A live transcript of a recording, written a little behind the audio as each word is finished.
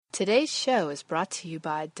Today's show is brought to you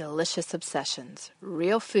by Delicious Obsessions.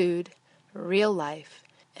 Real food, real life,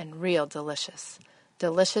 and real delicious.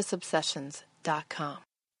 DeliciousObsessions.com.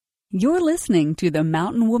 You're listening to the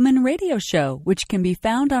Mountain Woman Radio Show, which can be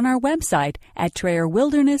found on our website at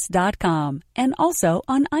TrayerWilderness.com and also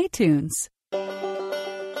on iTunes.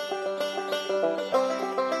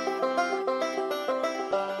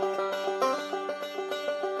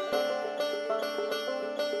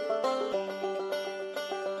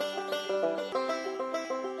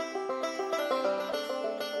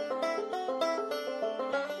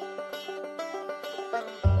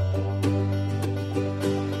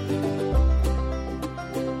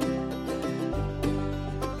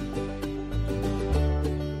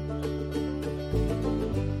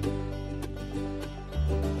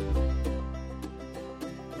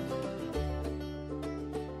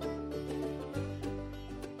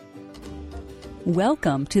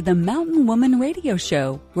 Welcome to the Mountain Woman Radio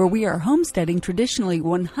Show, where we are homesteading traditionally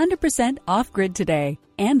 100% off-grid today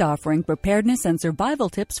and offering preparedness and survival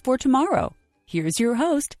tips for tomorrow. Here's your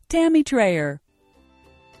host, Tammy Trayer.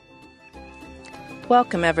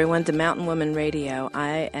 Welcome, everyone, to Mountain Woman Radio.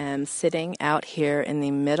 I am sitting out here in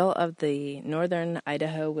the middle of the northern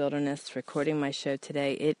Idaho wilderness recording my show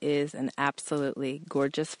today. It is an absolutely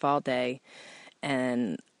gorgeous fall day,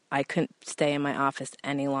 and I couldn't stay in my office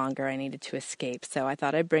any longer. I needed to escape. So I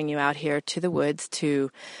thought I'd bring you out here to the woods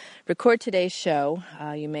to record today's show.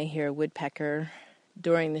 You may hear a woodpecker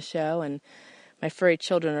during the show, and my furry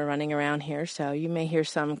children are running around here, so you may hear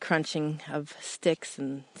some crunching of sticks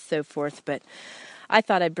and so forth. But I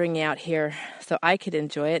thought I'd bring you out here so I could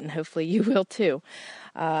enjoy it, and hopefully you will too.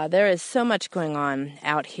 There is so much going on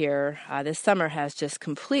out here. This summer has just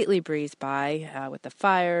completely breezed by with the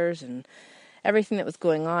fires and everything that was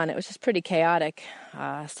going on. It was just pretty chaotic.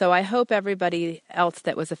 So I hope everybody else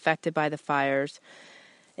that was affected by the fires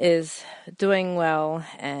is doing well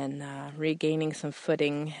and regaining some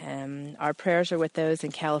footing. And our prayers are with those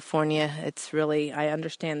in California. It's really, I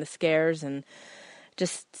understand the scares and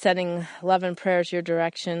just sending love and prayers your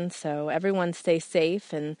direction. So everyone stay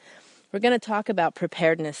safe. And we're going to talk about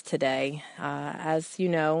preparedness today. As you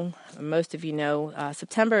know, most of you know,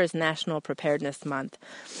 September is National Preparedness Month.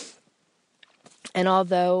 And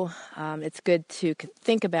although it's good to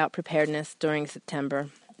think about preparedness during September,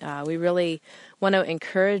 we really want to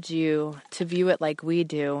encourage you to view it like we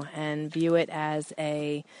do and view it as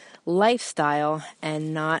a lifestyle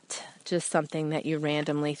and not just something that you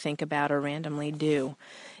randomly think about or randomly do.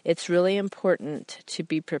 It's really important to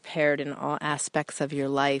be prepared in all aspects of your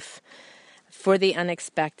life for the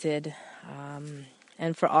unexpected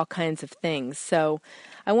and for all kinds of things. So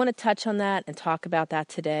I want to touch on that and talk about that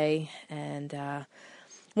today. And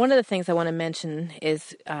one of the things I want to mention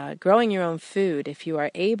is growing your own food. If you are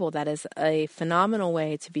able, that is a phenomenal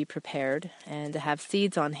way to be prepared, and to have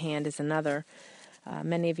seeds on hand is another.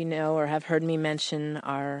 Many of you know or have heard me mention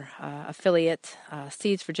our affiliate,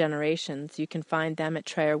 Seeds for Generations. You can find them at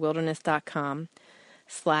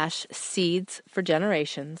TrayerWilderness.com/seeds for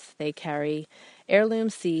generations. They carry heirloom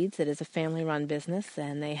seeds. It is a family-run business,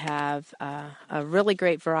 and they have a really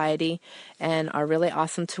great variety and are really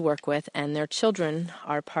awesome to work with. And their children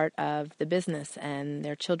are part of the business, and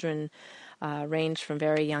their children range from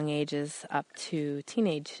very young ages up to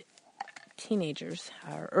teenagers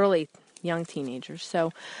or early young teenagers.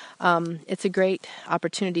 So it's a great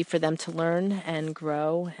opportunity for them to learn and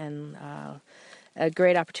grow, and a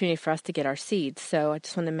great opportunity for us to get our seeds. So I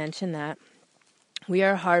just want to mention that we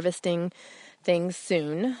are harvesting things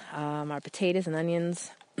soon. Our potatoes and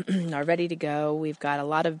onions are ready to go. We've got a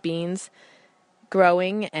lot of beans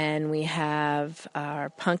growing, and we have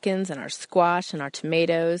our pumpkins and our squash and our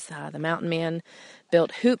tomatoes. The Mountain Man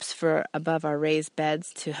built hoops for above our raised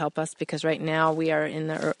beds to help us, because right now we are in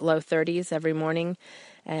the low 30s every morning,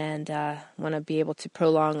 and want to be able to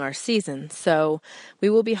prolong our season. So we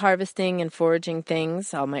will be harvesting and foraging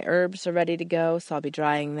things. All my herbs are ready to go, so I'll be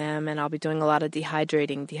drying them, and I'll be doing a lot of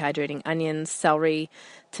dehydrating onions, celery,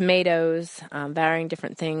 tomatoes, varying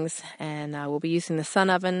different things, and we'll be using the sun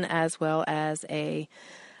oven as well as a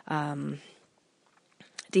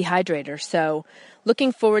dehydrator. So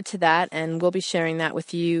looking forward to that, and we'll be sharing that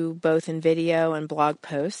with you both in video and blog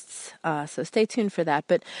posts. So stay tuned for that.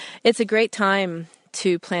 But it's a great time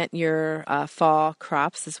to plant your fall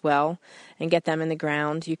crops as well and get them in the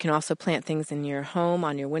ground. You can also plant things in your home,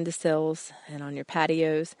 on your windowsills and on your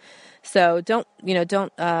patios. So don't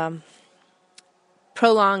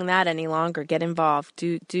prolong that any longer. Get involved.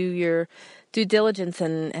 Do your due diligence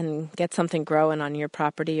and get something growing on your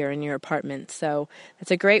property or in your apartment. So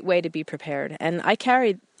it's a great way to be prepared. And I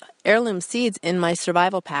carry heirloom seeds in my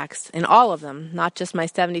survival packs, in all of them, not just my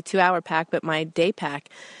 72-hour pack, but my day pack,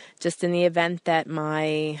 just in the event that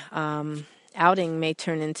my outing may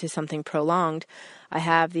turn into something prolonged. I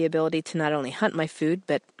have the ability to not only hunt my food,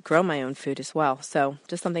 but grow my own food as well. So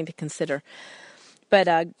just something to consider.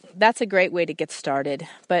 But that's a great way to get started.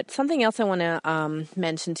 But something else I want to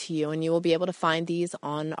mention to you, and you will be able to find these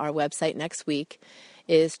on our website next week,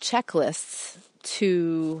 is checklists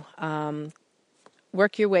to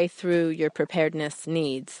work your way through your preparedness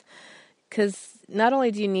needs. Because not only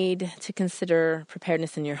do you need to consider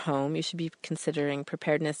preparedness in your home, you should be considering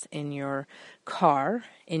preparedness in your car,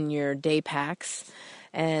 in your day packs,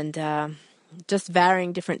 and just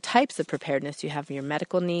varying different types of preparedness. You have your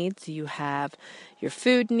medical needs, you have your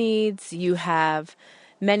food needs, you have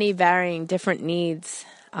many varying different needs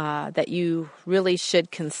that you really should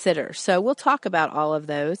consider. So we'll talk about all of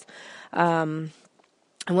those.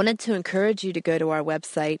 I wanted to encourage you to go to our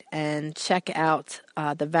website and check out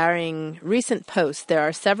the varying recent posts. There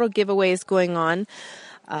are several giveaways going on.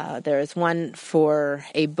 There is one for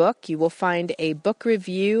a book. You will find a book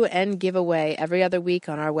review and giveaway every other week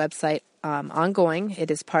on our website ongoing.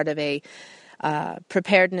 It is part of a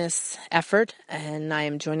preparedness effort, and I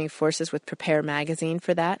am joining forces with Prepare Magazine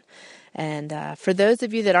for that. And for those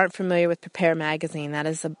of you that aren't familiar with Prepare Magazine, that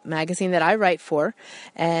is a magazine that I write for,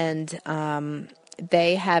 and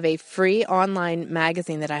they have a free online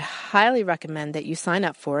magazine that I highly recommend that you sign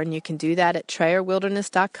up for, and you can do that at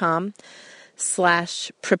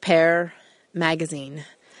TrayerWilderness.com/prepare magazine.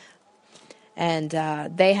 And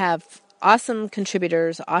they have awesome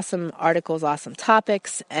contributors, awesome articles, awesome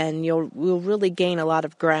topics, and you'll really gain a lot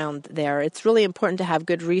of ground there. It's really important to have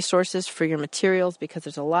good resources for your materials because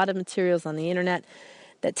there's a lot of materials on the internet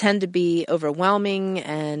that tend to be overwhelming,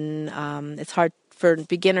 and it's hard for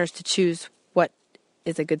beginners to choose what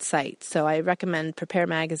is a good site. So I recommend Prepare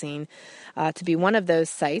Magazine to be one of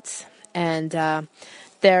those sites. And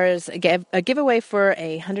there is a giveaway for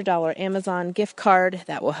a $100 Amazon gift card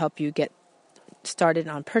that will help you get started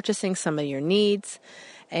on purchasing some of your needs.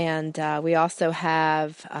 And we also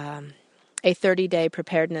have a 30-day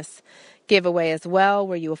preparedness giveaway as well,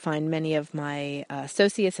 where you will find many of my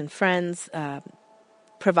associates and friends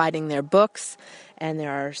providing their books. And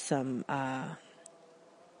there are some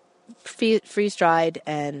freeze-dried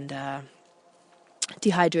and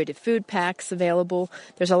dehydrated food packs available.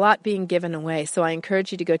 There's a lot being given away, so I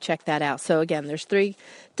encourage you to go check that out. So again, there's 3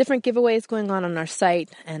 different giveaways going on our site,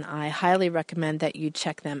 and I highly recommend that you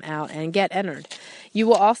check them out and get entered. You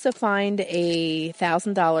will also find a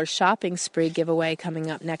 $1,000 shopping spree giveaway coming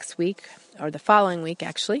up next week, or the following week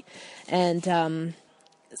actually, and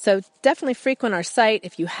so definitely frequent our site.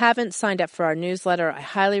 If you haven't signed up for our newsletter, I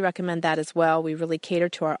highly recommend that as well. We really cater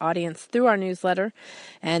to our audience through our newsletter,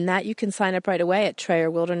 and that you can sign up right away at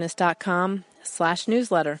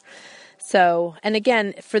TrayerWilderness.com/newsletter. So, and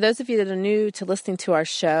again, for those of you that are new to listening to our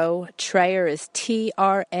show, Trayer is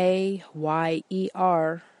TRAYER,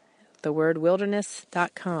 the word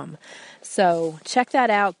wilderness.com. So check that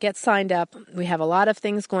out, get signed up. We have a lot of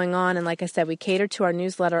things going on, and like I said, we cater to our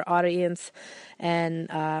newsletter audience and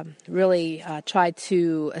really try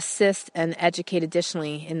to assist and educate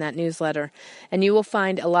additionally in that newsletter. And you will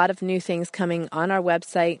find a lot of new things coming on our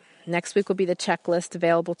website. Next week will be the checklist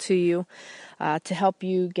available to you to help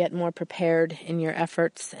you get more prepared in your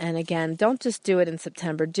efforts. And again, don't just do it in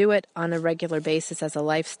September. Do it on a regular basis as a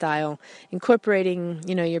lifestyle, incorporating,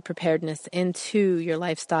 your preparedness into your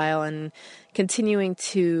lifestyle and continuing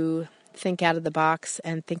to think out of the box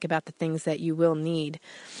and think about the things that you will need.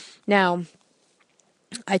 Now,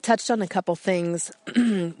 I touched on a couple things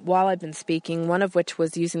while I've been speaking, one of which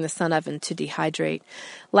was using the sun oven to dehydrate.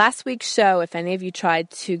 Last week's show, if any of you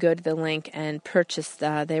tried to go to the link and purchase,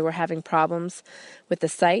 they were having problems with the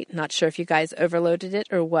site. Not sure if you guys overloaded it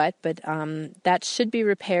or what, but that should be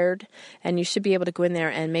repaired, and you should be able to go in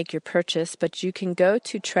there and make your purchase. But you can go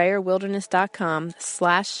to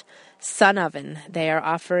TrayerWilderness.com/sunoven. They are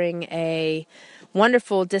offering a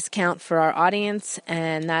wonderful discount for our audience,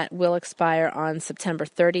 and that will expire on September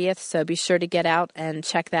 30th, so be sure to get out and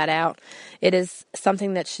check that out. It is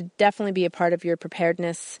something that should definitely be a part of your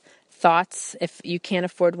preparedness thoughts. If you can't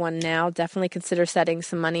afford one now, definitely consider setting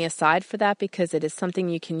some money aside for that, because it is something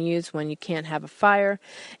you can use when you can't have a fire.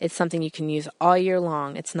 It's something you can use all year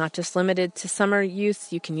long. It's not just limited to summer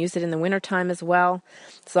use. You can use it in the wintertime as well.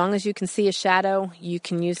 As long as you can see a shadow, you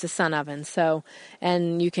can use the sun oven.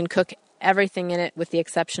 And you can cook everything in it with the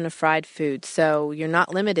exception of fried food. So you're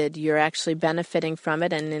not limited. You're actually benefiting from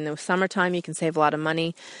it. And in the summertime, you can save a lot of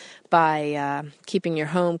money by keeping your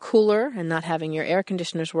home cooler and not having your air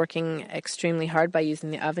conditioners working extremely hard by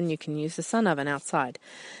using the oven. You can use the sun oven outside.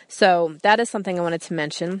 So that is something I wanted to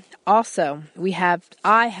mention. Also,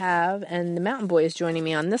 I have, and the Mountain Boy is joining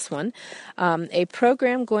me on this one, a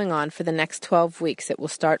program going on for the next 12 weeks. It will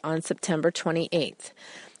start on September 28th.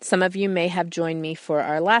 Some of you may have joined me for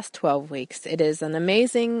our last 12 weeks. It is an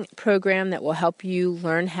amazing program that will help you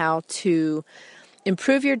learn how to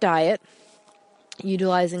improve your diet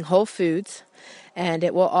utilizing whole foods, and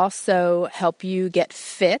it will also help you get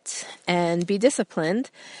fit and be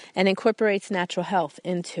disciplined and incorporates natural health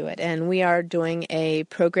into it. And we are doing a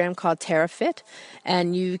program called TerraFit,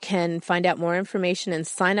 and you can find out more information and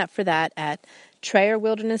sign up for that at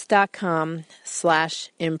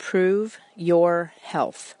TrayerWilderness.com/improve your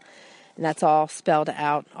health. And that's all spelled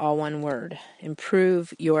out, all one word.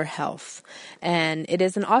 Improve your health. And it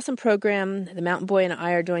is an awesome program. The Mountain Boy and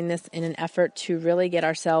I are doing this in an effort to really get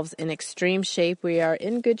ourselves in extreme shape. We are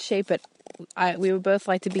in good shape, but we would both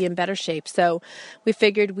like to be in better shape. So we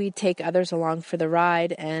figured we'd take others along for the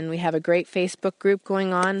ride. And we have a great Facebook group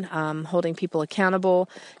going on, holding people accountable,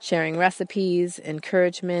 sharing recipes,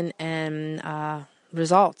 encouragement, and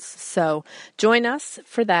results. So join us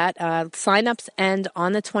for that. Sign-ups end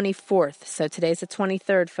on the 24th. So today's the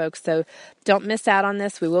 23rd, folks. So don't miss out on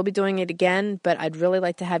this. We will be doing it again, but I'd really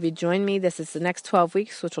like to have you join me. This is the next 12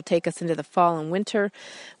 weeks, which will take us into the fall and winter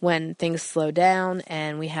when things slow down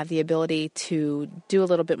and we have the ability to do a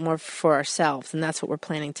little bit more for ourselves. And that's what we're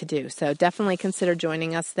planning to do. So definitely consider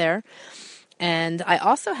joining us there. And I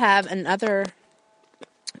also have another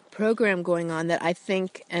program going on that I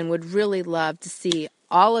think and would really love to see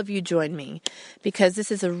all of you join me, because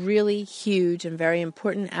this is a really huge and very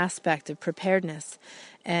important aspect of preparedness,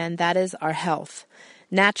 and that is our health.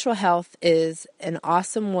 Natural health is an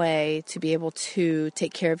awesome way to be able to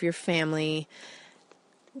take care of your family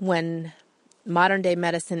when modern day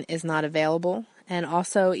medicine is not available. And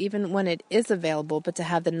also, even when it is available, but to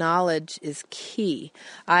have the knowledge is key.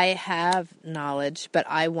 I have knowledge, but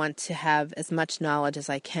I want to have as much knowledge as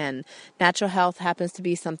I can. Natural health happens to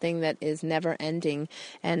be something that is never ending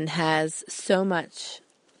and has so much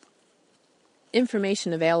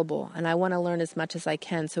information available, and I want to learn as much as I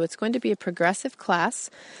can. So it's going to be a progressive class.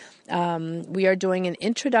 We are doing an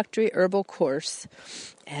introductory herbal course,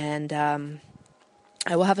 and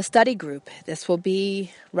I will have a study group. This will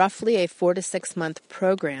be roughly a 4 to 6 month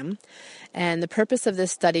program, and the purpose of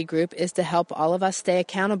this study group is to help all of us stay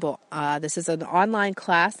accountable. This is an online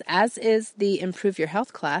class, as is the Improve Your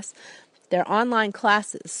Health class. They're online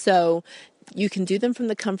classes, so you can do them from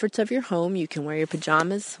the comforts of your home. You can wear your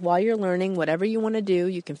pajamas while you're learning, whatever you want to do.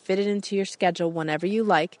 You can fit it into your schedule whenever you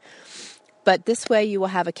like. But this way you will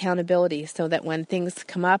have accountability so that when things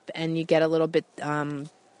come up and you get a little bit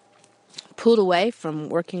pulled away from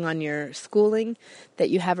working on your schooling, that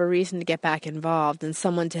you have a reason to get back involved and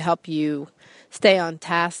someone to help you stay on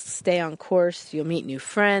task, stay on course. You'll meet new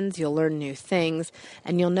friends, you'll learn new things,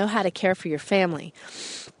 and you'll know how to care for your family.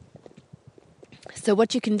 So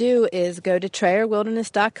what you can do is go to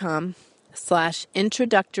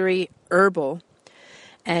TrayerWilderness.com/introductory-herbal,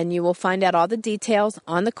 and you will find out all the details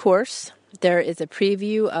on the course. There is a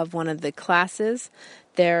preview of one of the classes.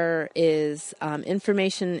 There is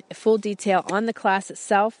information, full detail on the class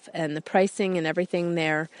itself and the pricing and everything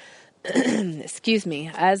there. Excuse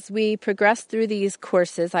me. As we progress through these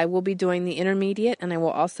courses, I will be doing the intermediate and I will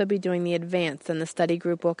also be doing the advanced, and the study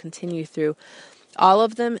group will continue through all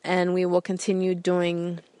of them, and we will continue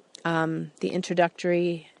doing the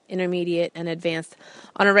introductory, intermediate, and advanced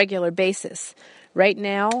on a regular basis. Right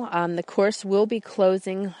now, the course will be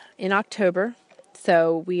closing in October.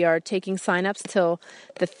 So we are taking sign-ups till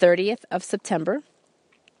the 30th of September.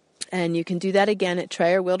 And you can do that again at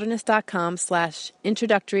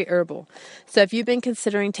TrayerWilderness.com/introductory-herbal. So if you've been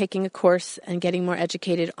considering taking a course and getting more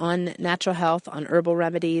educated on natural health, on herbal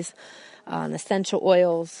remedies, on essential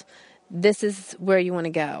oils, this is where you want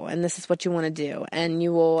to go, and this is what you want to do. And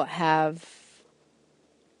you will have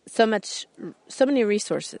so many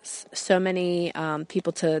resources, so many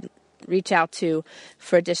people to reach out to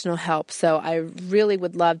for additional help. So I really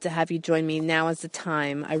would love to have you join me. Now is the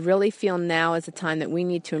time. I really feel now is the time that we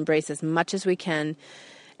need to embrace as much as we can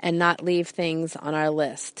and not leave things on our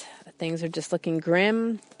list. Things are just looking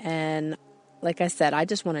grim, and like I said, I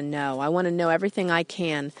just want to know. I want to know everything I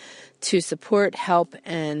can to support, help,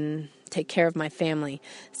 and take care of my family.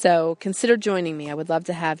 So consider joining me. I would love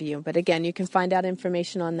to have you. But again, you can find out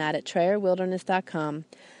information on that at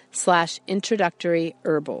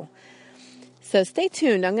TrayerWilderness.com/introductory-herbal. So stay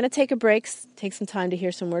tuned. I'm going to take a break, take some time to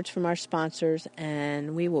hear some words from our sponsors,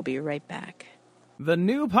 and we will be right back. The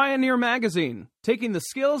New Pioneer Magazine, taking the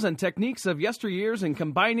skills and techniques of yesteryears and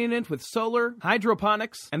combining it with solar,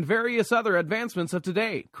 hydroponics, and various other advancements of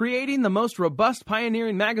today, creating the most robust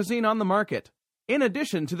pioneering magazine on the market. In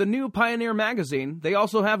addition to the New Pioneer Magazine, they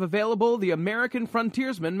also have available the American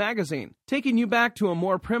Frontiersman Magazine, taking you back to a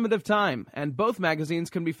more primitive time, and both magazines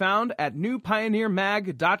can be found at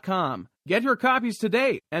newpioneermag.com. Get your copies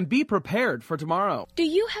today and be prepared for tomorrow. Do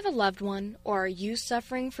you have a loved one, or are you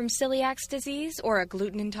suffering from celiac disease or a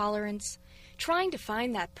gluten intolerance? Trying to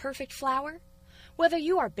find that perfect flour? Whether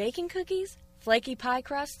you are baking cookies, flaky pie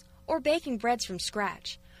crusts, or baking breads from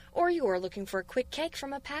scratch, or you are looking for a quick cake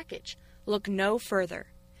from a package, look no further.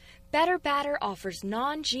 Better Batter offers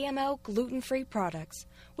non-GMO gluten-free products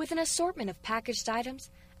with an assortment of packaged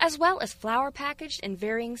items, as well as flour packaged in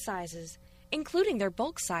varying sizes, including their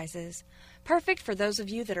bulk sizes, perfect for those of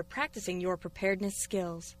you that are practicing your preparedness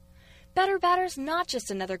skills. Better Batter's not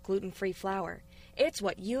just another gluten-free flour. It's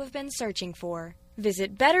what you have been searching for.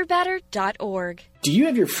 Visit betterbatter.org. Do you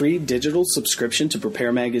have your free digital subscription to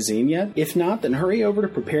Prepare Magazine yet? If not, then hurry over to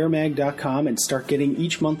preparemag.com and start getting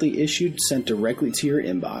each monthly issue sent directly to your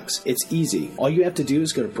inbox. It's easy. All you have to do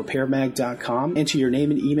is go to preparemag.com, enter your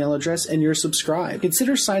name and email address, and you're subscribed.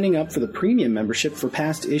 Consider signing up for the premium membership for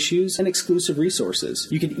past issues and exclusive resources.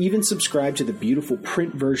 You can even subscribe to the beautiful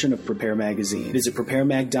print version of Prepare Magazine. Visit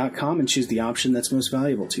preparemag.com and choose the option that's most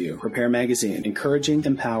valuable to you. Prepare Magazine, encouraging,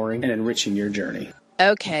 empowering, and enriching your journey.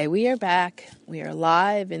 Okay, we are back. We are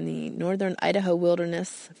live in the northern Idaho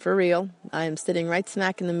wilderness, for real. I am sitting right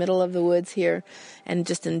smack in the middle of the woods here and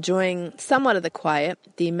just enjoying somewhat of the quiet.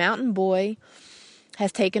 The mountain boy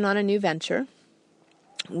has taken on a new venture.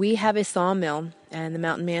 We have a sawmill, and the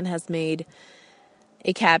mountain man has made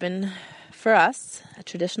a cabin for us, a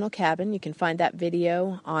traditional cabin. You can find that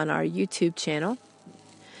video on our YouTube channel.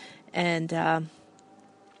 And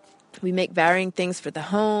we make varying things for the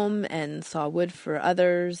home and saw wood for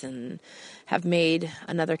others, and have made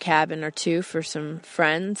another cabin or two for some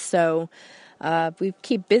friends. So we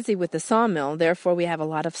keep busy with the sawmill. Therefore, we have a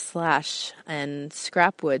lot of slash and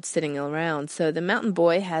scrap wood sitting around. So the mountain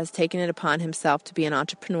boy has taken it upon himself to be an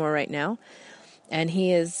entrepreneur right now. And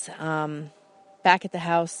he is back at the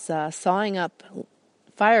house sawing up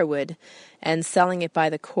firewood and selling it by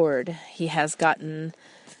the cord. He has gotten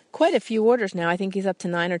quite a few orders now. I think he's up to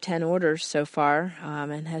 9 or 10 orders so far,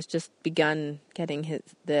 and has just begun getting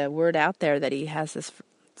the word out there that he has this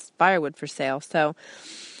firewood for sale. So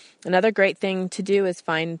another great thing to do is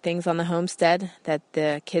find things on the homestead that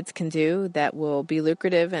the kids can do that will be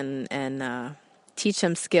lucrative and teach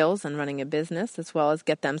them skills on running a business, as well as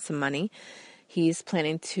get them some money. He's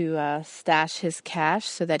planning to stash his cash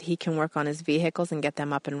so that he can work on his vehicles and get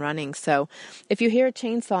them up and running. So if you hear a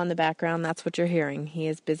chainsaw in the background, that's what you're hearing. He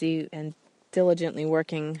is busy and diligently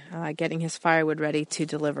working, getting his firewood ready to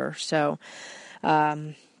deliver. So,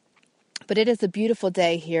 but it is a beautiful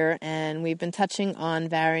day here, and we've been touching on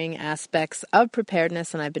varying aspects of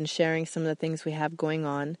preparedness, and I've been sharing some of the things we have going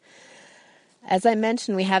on. As I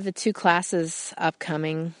mentioned, we have the 2 classes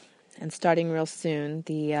upcoming and starting real soon.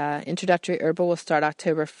 The Introductory Herbal will start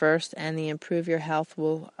October 1st, and the Improve Your Health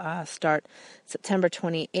will start September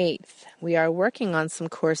 28th. We are working on some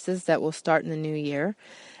courses that will start in the new year,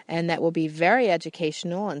 and that will be very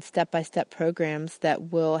educational and step-by-step programs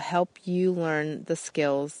that will help you learn the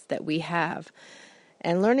skills that we have.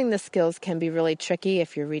 And learning the skills can be really tricky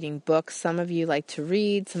if you're reading books. Some of you like to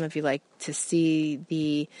read, some of you like to see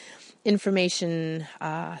the information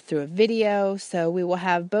through a video. So we will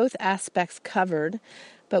have both aspects covered,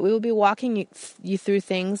 but we will be walking you through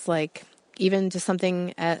things like even just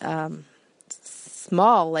something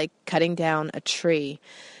small, like cutting down a tree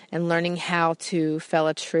and learning how to fell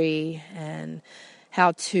a tree and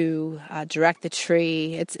how to direct the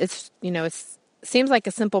tree. It's seems like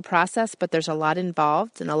a simple process, but there's a lot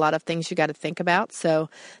involved and a lot of things you got to think about. So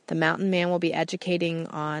the mountain man will be educating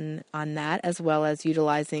on that, as well as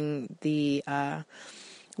utilizing the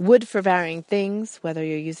wood for varying things, whether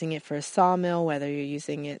you're using it for a sawmill, whether you're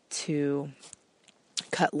using it to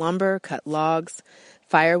cut lumber, cut logs,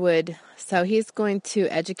 firewood. So he's going to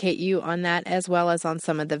educate you on that, as well as on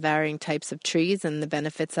some of the varying types of trees and the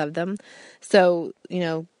benefits of them. So,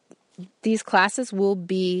 these classes will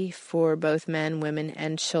be for both men, women,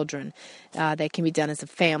 and children. They can be done as a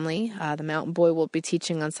family. The mountain boy will be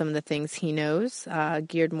teaching on some of the things he knows,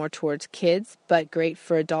 geared more towards kids, but great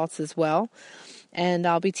for adults as well. And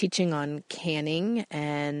I'll be teaching on canning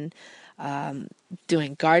and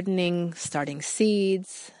doing gardening, starting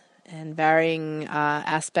seeds, varying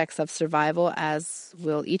aspects of survival, as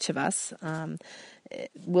will each of us.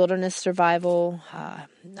 Wilderness survival.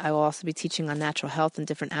 I will also be teaching on natural health and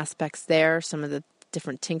different aspects there, some of the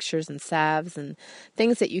different tinctures and salves and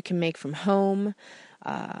things that you can make from home,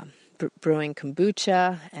 brewing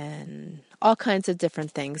kombucha and all kinds of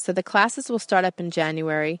different things. So the classes will start up in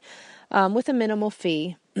January with a minimal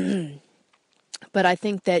fee. But I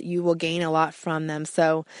think that you will gain a lot from them.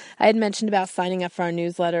 So I had mentioned about signing up for our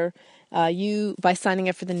newsletter. By signing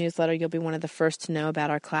up for the newsletter, you'll be one of the first to know about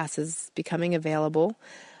our classes becoming available.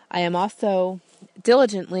 I am also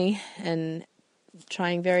diligently and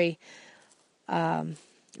trying very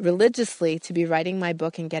religiously to be writing my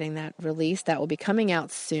book and getting that released. That will be coming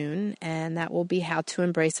out soon, and that will be How to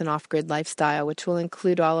Embrace an Off-Grid Lifestyle, which will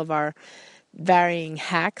include all of our varying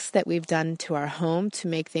hacks that we've done to our home to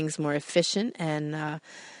make things more efficient, and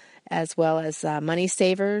as well as money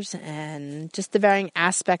savers, and just the varying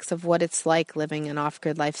aspects of what it's like living an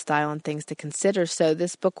off-grid lifestyle and things to consider. So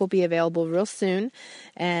this book will be available real soon,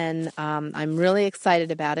 and I'm really excited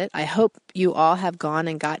about it. I hope you all have gone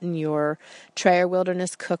and gotten your Trayer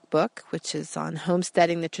Wilderness Cookbook, which is on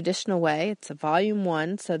homesteading the traditional way. It's a volume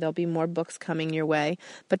 1, so there'll be more books coming your way.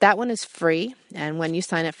 But that one is free, and when you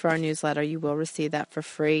sign up for our newsletter, you will receive that for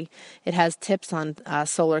free. It has tips on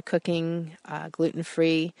solar cooking,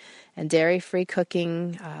 gluten-free, and dairy-free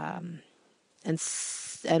cooking,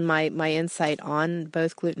 and my insight on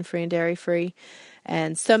both gluten-free and dairy-free,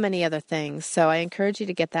 and so many other things. So I encourage you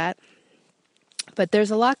to get that. But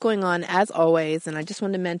there's a lot going on, as always, and I just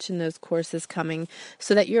wanted to mention those courses coming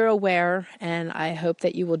so that you're aware, and I hope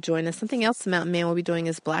that you will join us. Something else the Mountain Man will be doing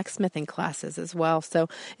is blacksmithing classes as well. So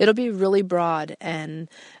it'll be really broad, and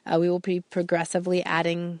we will be progressively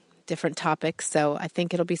adding different topics. So I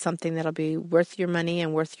think it'll be something that'll be worth your money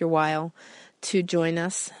and worth your while to join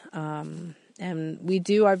us. And we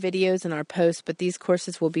do our videos and our posts, but these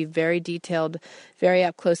courses will be very detailed, very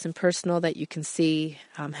up close and personal, that you can see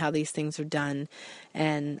how these things are done,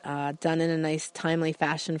 and done in a nice, timely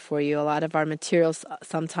fashion for you. A lot of our materials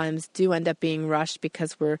sometimes do end up being rushed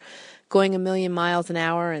because we're going 1,000,000 miles an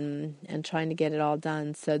hour and trying to get it all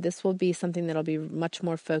done. So this will be something that'll be much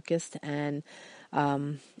more focused and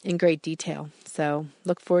in great detail. So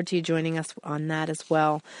look forward to you joining us on that as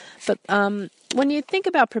well. But when you think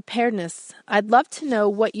about preparedness, I'd love to know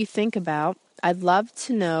what you think about. I'd love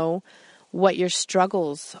to know what your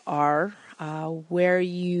struggles are, where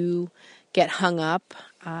you get hung up,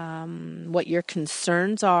 what your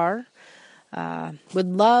concerns are. Would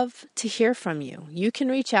love to hear from you. You can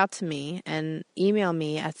reach out to me and email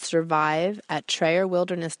me at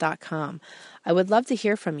survive@trayerwilderness.com. I would love to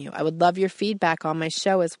hear from you. I would love your feedback on my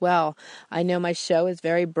show as well. I know my show is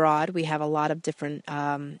very broad. We have a lot of different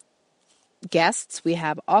guests. We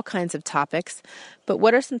have all kinds of topics. But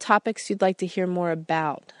what are some topics you'd like to hear more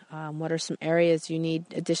about? What are some areas you need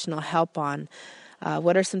additional help on?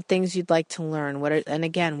 What are some things you'd like to learn? And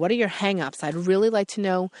again, what are your hang-ups? I'd really like to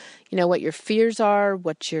know, what your fears are,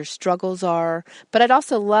 what your struggles are. But I'd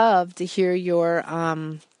also love to hear your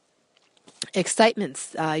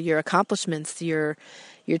excitements, your accomplishments, your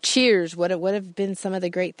cheers. What have been some of the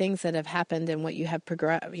great things that have happened and what you have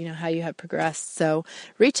how you have progressed. So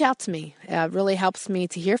reach out to me. It really helps me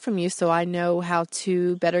to hear from you so I know how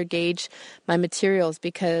to better gauge my materials,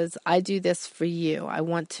 because I do this for you. I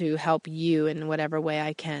want to help you in whatever way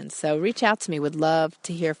I can. So reach out to me. Would love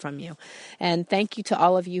to hear from you. And thank you to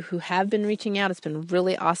all of you who have been reaching out. It's been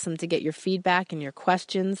really awesome to get your feedback and your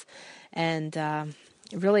questions, and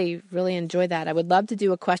really, really enjoy that. I would love to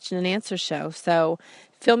do a question and answer show. So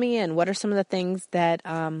fill me in. What are some of the things that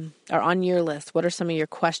are on your list? What are some of your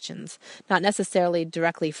questions? Not necessarily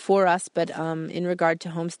directly for us, but in regard to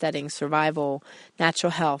homesteading, survival,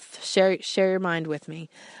 natural health. Share your mind with me.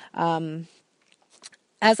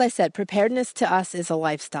 As I said, preparedness to us is a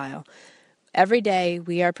lifestyle. Every day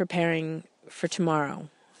we are preparing for tomorrow.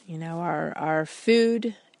 Our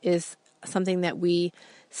food is something that we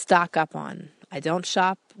stock up on. I don't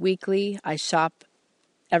shop weekly. I shop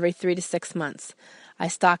every 3 to 6 months. I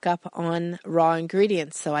stock up on raw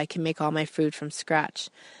ingredients so I can make all my food from scratch.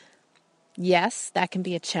 Yes, that can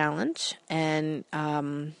be a challenge, and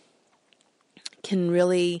can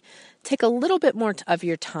really take a little bit more of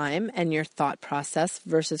your time and your thought process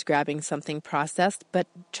versus grabbing something processed. But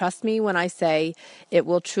trust me when I say it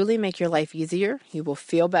will truly make your life easier. You will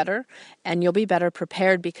feel better, and you'll be better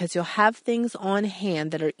prepared because you'll have things on hand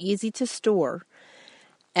that are easy to store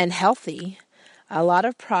and healthy. A lot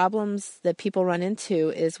of problems that people run into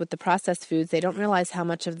is with the processed foods. They don't realize how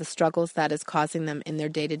much of the struggles that is causing them in their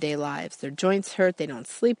day-to-day lives. Their joints hurt. They don't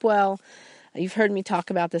sleep well. You've heard me talk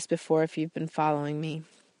about this before if you've been following me.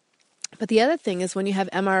 But the other thing is when you have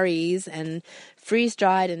MREs and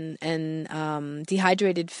freeze-dried and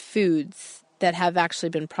dehydrated foods that have actually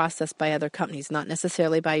been processed by other companies, not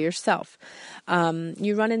necessarily by yourself,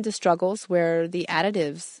 you run into struggles where the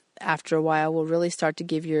additives, after a while, will really start to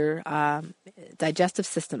give your digestive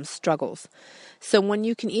system struggles. So when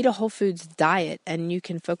you can eat a whole foods diet and you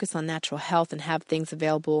can focus on natural health and have things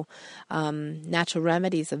available, natural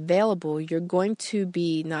remedies available, you're going to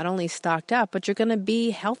be not only stocked up, but you're going to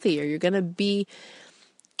be healthier. You're going to be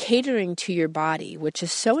catering to your body, which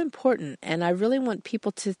is so important. And I really want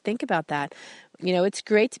people to think about that. You know, it's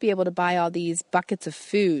great to be able to buy all these buckets of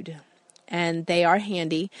food, and they are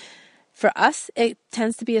handy. For us, it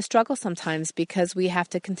tends to be a struggle sometimes because we have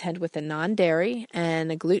to contend with a non-dairy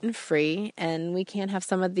and a gluten-free, and we can't have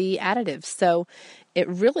some of the additives. So it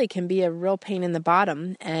really can be a real pain in the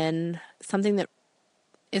bottom and something that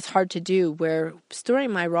is hard to do, where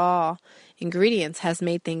storing my raw ingredients has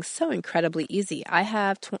made things so incredibly easy. I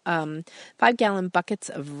have 5-gallon buckets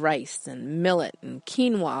of rice and millet and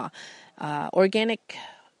quinoa, organic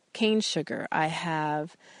cane sugar. I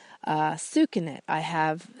have sucanat, I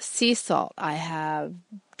have sea salt, I have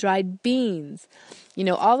dried beans. You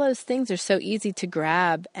know, all those things are so easy to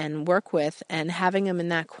grab and work with, and having them in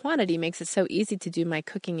that quantity makes it so easy to do my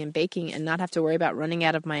cooking and baking and not have to worry about running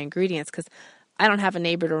out of my ingredients, because I don't have a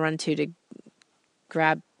neighbor to run to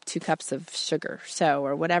grab 2 cups of sugar,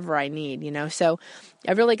 or whatever I need, you know. So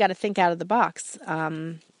I really got to think out of the box.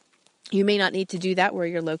 You may not need to do that where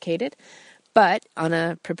you're located, but on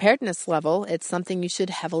a preparedness level, it's something you should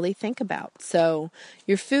heavily think about. So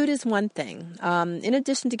your food is one thing. In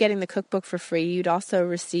addition to getting the cookbook for free, you'd also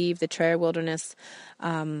receive the Trail Wilderness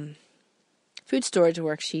food storage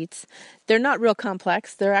worksheets. They're not real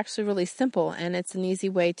complex. They're actually really simple, and it's an easy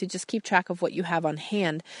way to just keep track of what you have on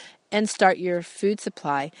hand and start your food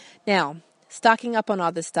supply. Now, stocking up on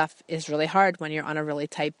all this stuff is really hard when you're on a really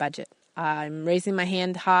tight budget. I'm raising my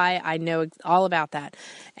hand high. I know all about that.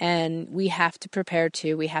 And we have to prepare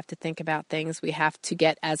too. We have to think about things. We have to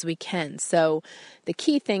get as we can. So the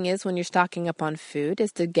key thing is when you're stocking up on food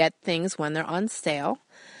is to get things when they're on sale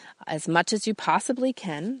as much as you possibly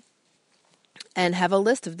can, and have a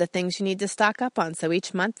list of the things you need to stock up on. So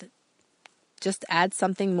each month, just add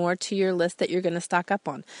something more to your list that you're going to stock up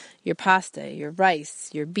on. Your pasta, your rice,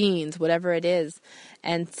 your beans, whatever it is,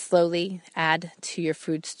 and slowly add to your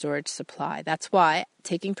food storage supply. That's why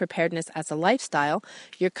taking preparedness as a lifestyle,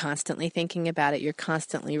 you're constantly thinking about it. You're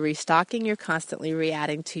constantly restocking. You're constantly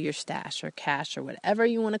re-adding to your stash or cash or whatever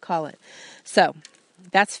you want to call it. So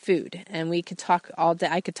that's food, and we could talk all day.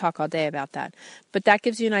 I could talk all day about that, but that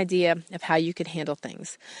gives you an idea of how you could handle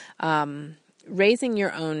things. Raising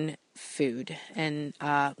your own food, and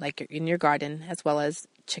like in your garden, as well as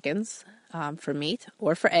chickens for meat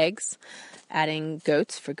or for eggs, adding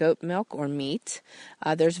goats for goat milk or meat.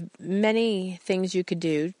 There's many things you could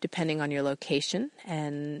do depending on your location,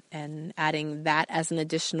 and adding that as an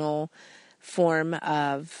additional form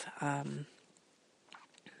of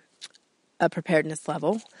a preparedness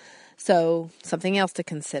level. So something else to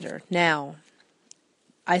consider. Now,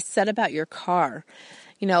 I said about your car.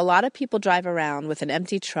 You know, a lot of people drive around with an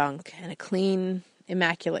empty trunk and a clean,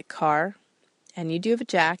 immaculate car, and you do have a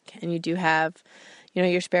jack, and you do have, you know,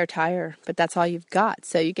 your spare tire, but that's all you've got.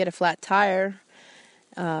 So you get a flat tire,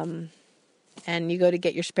 and you go to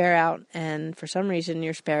get your spare out, and for some reason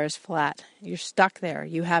your spare is flat. You're stuck there.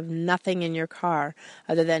 You have nothing in your car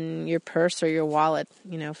other than your purse or your wallet,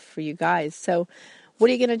 you know, for you guys. So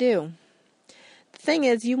what are you going to do? The thing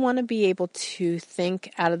is, you want to be able to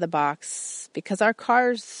think out of the box, because our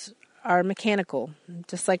cars are mechanical,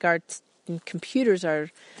 just like our computers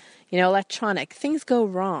are, you know, electronic. Things go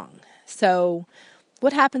wrong. So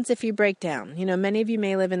what happens if you break down? You know, many of you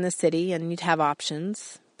may live in the city and you'd have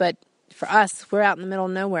options, but for us, we're out in the middle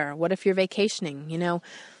of nowhere. What if you're vacationing? You know,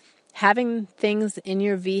 having things in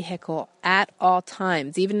your vehicle at all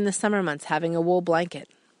times, even in the summer months, having a wool blanket.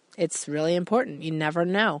 It's really important. You never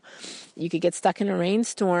know. You could get stuck in a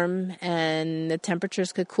rainstorm and the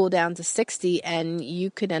temperatures could cool down to 60 and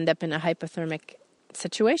you could end up in a hypothermic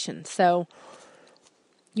situation. So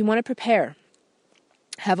you want to prepare.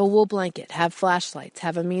 Have a wool blanket, have flashlights,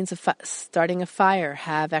 have a means of starting a fire,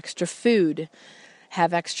 have extra food,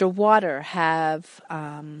 have extra water, have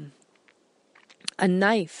a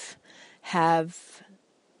knife, have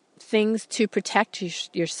things to protect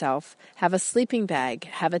yourself, have a sleeping bag,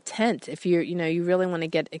 have a tent if you really want to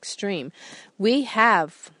get extreme. We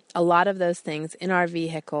have a lot of those things in our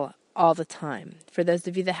vehicle all the time. For those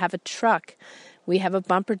of you that have a truck, we have a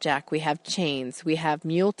bumper jack, we have chains, we have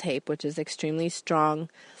mule tape, which is extremely strong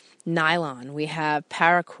nylon, we have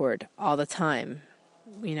paracord all the time.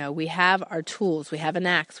 we have our tools. We have an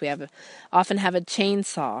axe. Often have a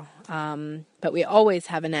chainsaw, but we always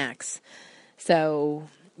have an axe. So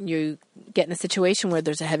you get in a situation where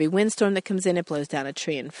there's a heavy windstorm that comes in, it blows down a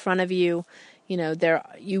tree in front of you.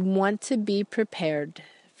 You want to be prepared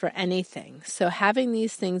for anything. So having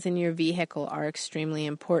these things in your vehicle are extremely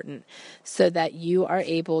important so that you are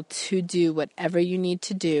able to do whatever you need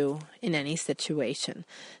to do in any situation.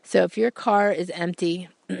 So if your car is empty,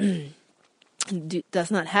 does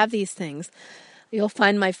not have these things, you'll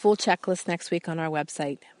find my full checklist next week on our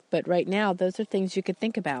website. But right now, those are things you could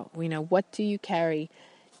think about. What do you carry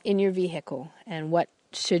in your vehicle and what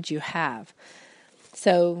should you have?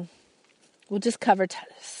 So we'll just cover,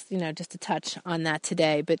 just a touch on that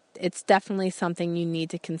today, but it's definitely something you need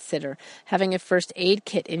to consider. Having a first aid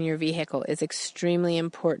kit in your vehicle is extremely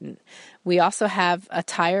important. We also have a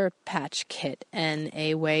tire patch kit and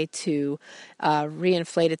a way to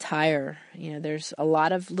reinflate a tire. There's a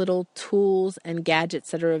lot of little tools and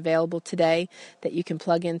gadgets that are available today that you can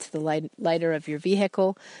plug into the lighter of your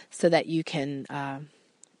vehicle so that you can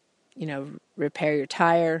repair your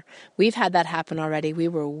tire. We've had that happen already. We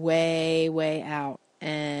were way, way out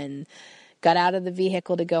and got out of the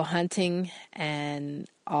vehicle to go hunting, and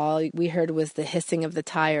all we heard was the hissing of the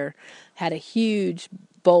tire. Had a huge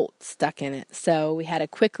bolt stuck in it. So we had to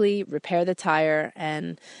quickly repair the tire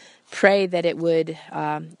and pray that it would,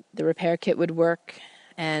 the repair kit would work,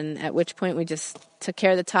 and at which point we just took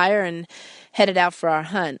care of the tire and headed out for our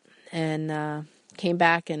hunt, and came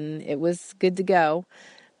back and it was good to go.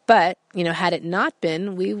 But, had it not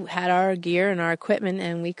been, we had our gear and our equipment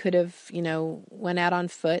and we could have, went out on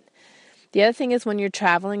foot. The other thing is when you're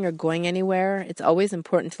traveling or going anywhere, it's always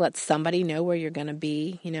important to let somebody know where you're going to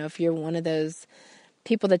be. If you're one of those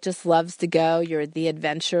people that just loves to go, you're the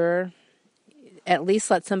adventurer, at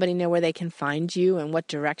least let somebody know where they can find you and what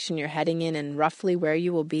direction you're heading in and roughly where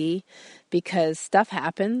you will be, because stuff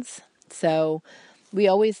happens. So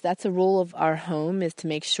that's a rule of our home, is to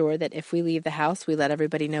make sure that if we leave the house, we let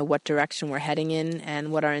everybody know what direction we're heading in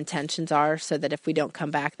and what our intentions are, so that if we don't come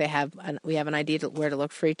back, we have an idea where to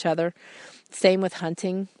look for each other. Same with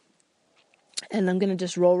hunting. And I'm going to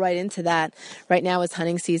just roll right into that. Right now is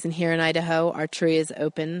hunting season here in Idaho. Archery is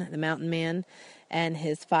open. The mountain man and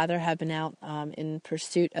his father have been out in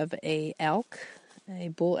pursuit of a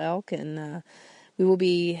bull elk, and we will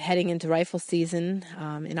be heading into rifle season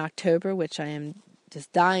in October, which I am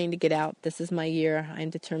just dying to get out. This is my year. I'm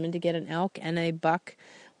determined to get an elk and a buck,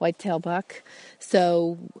 whitetail buck.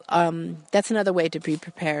 So that's another way to be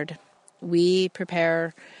prepared. We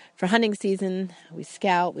prepare for hunting season. We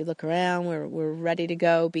scout, we look around, we're ready to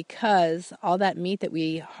go, because all that meat that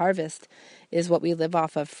we harvest is what we live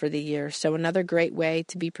off of for the year. So another great way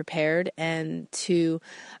to be prepared and to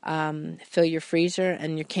fill your freezer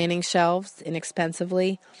and your canning shelves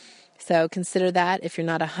inexpensively. So consider that. If you're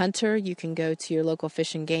not a hunter, you can go to your local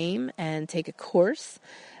Fish and Game and take a course,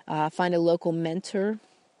 find a local mentor,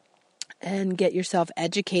 and get yourself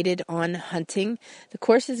educated on hunting. The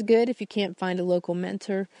course is good. If you can't find a local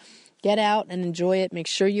mentor, get out and enjoy it. Make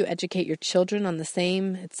sure you educate your children on the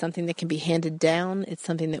same. It's something that can be handed down. It's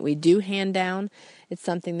something that we do hand down. It's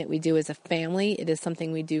something that we do as a family. It is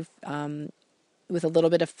something we do with a little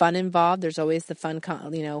bit of fun involved. There's always the fun,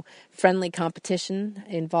 friendly competition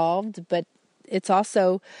involved, but it's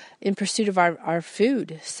also in pursuit of our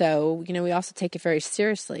food. So, we also take it very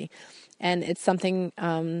seriously. And it's something,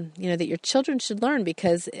 that your children should learn,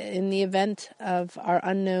 because in the event of our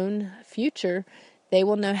unknown future, they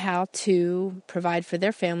will know how to provide for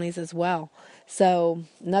their families as well. So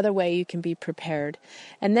another way you can be prepared.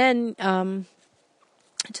 And then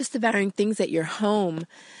just the varying things at your home,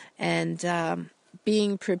 and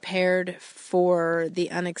being prepared for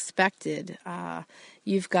the unexpected.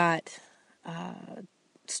 You've got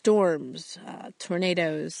storms,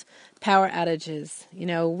 tornadoes, power outages.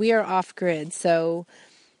 We are off-grid, so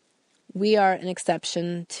we are an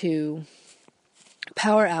exception to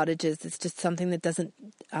power outages. It's just something that isn't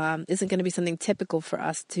going to be something typical for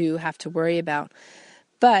us to have to worry about.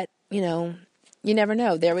 But, you never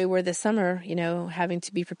know. There we were this summer, having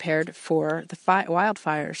to be prepared for the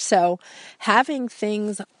wildfires. So having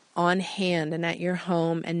things on hand and at your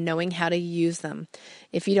home and knowing how to use them.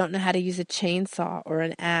 If you don't know how to use a chainsaw or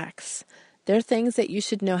an axe, there are things that you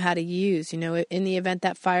should know how to use. In the event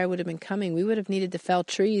that fire would have been coming, we would have needed to fell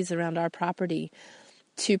trees around our property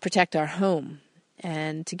to protect our home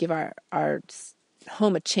and to give our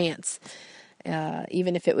home a chance,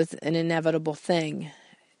 even if it was an inevitable thing.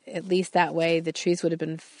 at least that way the trees would have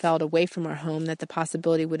been felled away from our home, that the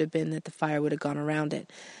possibility would have been that the fire would have gone around it.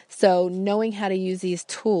 So knowing how to use these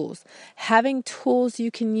tools, having tools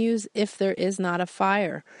you can use if there is not a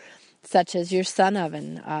fire, such as your sun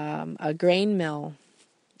oven, a grain mill.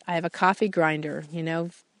 I have a coffee grinder,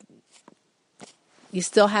 You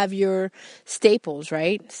still have your staples,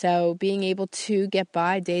 right? So being able to get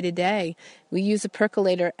by day to day. We use a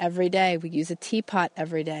percolator every day. We use a teapot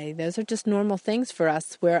every day. Those are just normal things for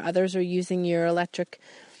us, where others are using your electric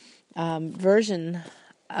version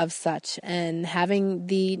of such. And having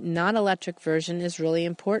the non-electric version is really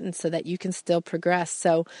important so that you can still progress.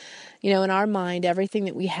 So, in our mind, everything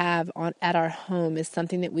that we have at our home is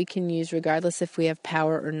something that we can use regardless if we have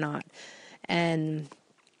power or not. And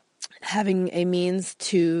having a means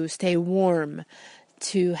to stay warm,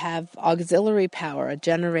 to have auxiliary power, a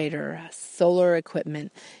generator, solar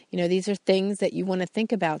equipment. These are things that you want to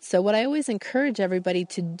think about. So what I always encourage everybody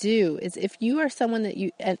to do is, if you are someone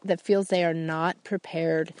that feels they are not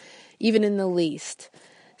prepared, even in the least,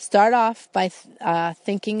 start off by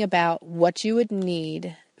thinking about what you would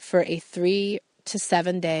need for a 3 to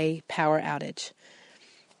 7 day power outage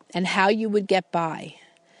and how you would get by.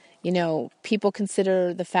 People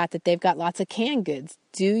consider the fact that they've got lots of canned goods.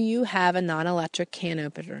 Do you have a non-electric can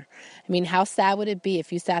opener? I mean, how sad would it be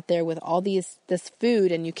if you sat there with all this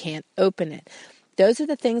food and you can't open it? Those are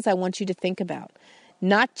the things I want you to think about.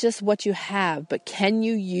 Not just what you have, but can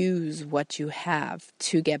you use what you have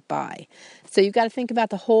to get by? So you've got to think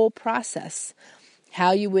about the whole process.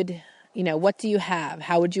 How you would, what do you have?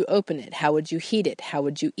 How would you open it? How would you heat it? How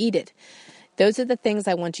would you eat it? Those are the things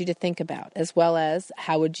I want you to think about, as well as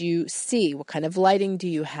how would you see? What kind of lighting do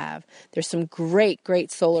you have? There's some great,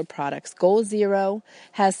 great solar products. Goal Zero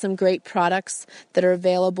has some great products that are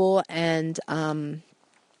available, and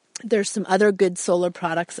there's some other good solar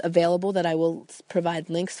products available that I will provide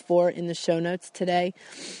links for in the show notes today.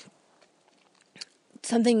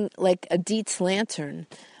 Something like a Dietz lantern.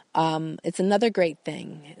 It's another great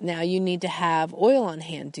thing. Now you need to have oil on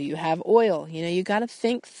hand. Do you have oil? You got to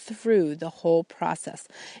think through the whole process.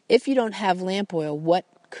 If you don't have lamp oil, what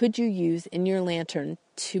could you use in your lantern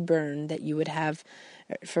to burn that you would have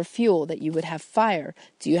for fuel, that you would have fire?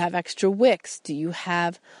 Do you have extra wicks? Do you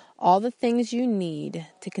have all the things you need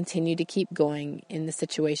to continue to keep going in the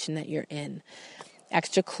situation that you're in?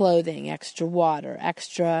 Extra clothing, extra water,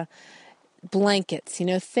 extra blankets,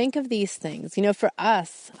 think of these things. For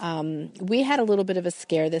us, we had a little bit of a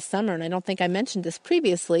scare this summer, and I don't think I mentioned this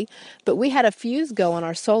previously, but we had a fuse go on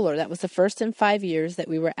our solar. That was the first in 5 years that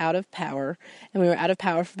we were out of power, and we were out of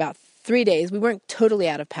power for about 3 days. We weren't totally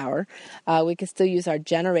out of power. We could still use our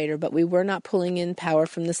generator, but we were not pulling in power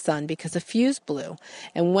from the sun because a fuse blew.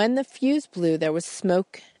 And when the fuse blew, there was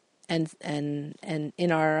smoke and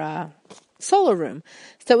in our solar room.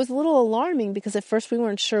 So it was a little alarming because at first we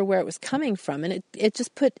weren't sure where it was coming from. And it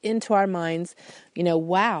just put into our minds,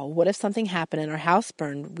 wow, what if something happened and our house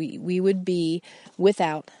burned? We would be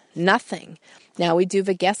without nothing. Now we do have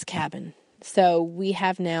a guest cabin. So we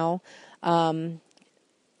have now learned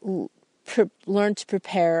to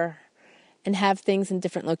prepare and have things in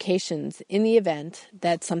different locations in the event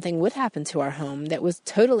that something would happen to our home that was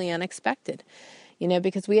totally unexpected.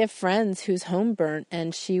 Because we have friends whose home burnt,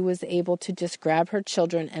 and she was able to just grab her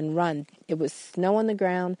children and run. It was snow on the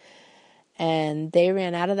ground, and they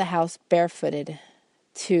ran out of the house barefooted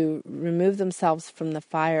to remove themselves from the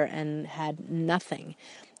fire and had nothing.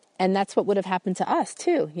 And that's what would have happened to us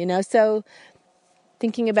too, So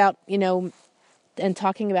thinking about, and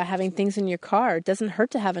talking about having things in your car, it doesn't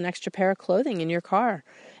hurt to have an extra pair of clothing in your car,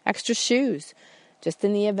 extra shoes. Just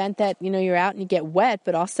in the event that, you're out and you get wet,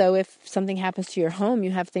 but also if something happens to your home,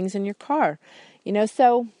 you have things in your car.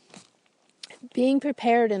 So being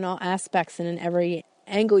prepared in all aspects and in every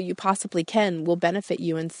angle you possibly can will benefit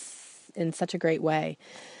you in such a great way.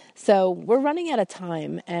 So we're running out of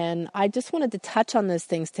time, and I just wanted to touch on those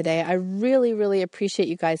things today. I really, really appreciate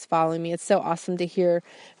you guys following me. It's so awesome to hear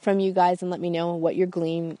from you guys and let me know what you're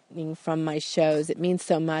gleaning from my shows. It means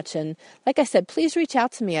so much. And like I said, please reach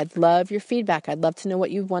out to me. I'd love your feedback. I'd love to know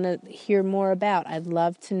what you want to hear more about. I'd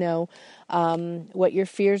love to know what your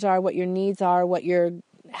fears are, what your needs are, what your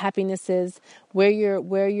happiness is, where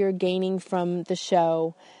you're gaining from the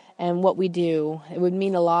show. And what we do. It would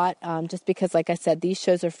mean a lot just because, like I said, these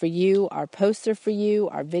shows are for you. Our posts are for you.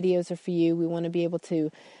 Our videos are for you. We want to be able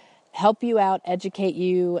to help you out, educate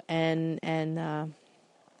you, and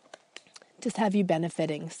just have you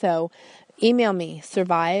benefiting. So email me,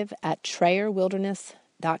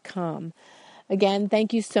 survive@trayerwilderness.com. Again,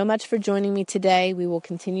 thank you so much for joining me today. We will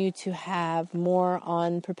continue to have more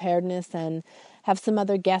on preparedness and have some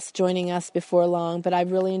other guests joining us before long, but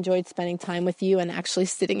I've really enjoyed spending time with you and actually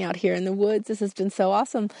sitting out here in the woods. This has been so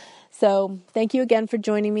awesome. So thank you again for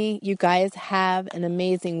joining me. You guys have an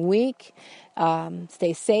amazing week.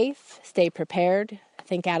 Stay safe, stay prepared,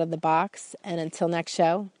 think out of the box, and until next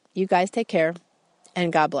show, you guys take care,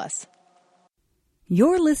 and God bless.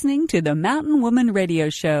 You're listening to the Mountain Woman Radio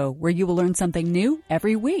Show, where you will learn something new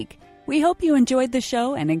every week. We hope you enjoyed the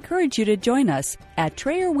show and encourage you to join us at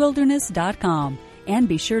TrayerWilderness.com and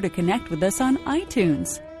be sure to connect with us on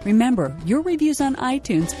iTunes. Remember, your reviews on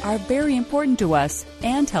iTunes are very important to us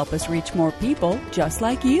and help us reach more people just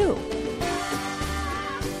like you.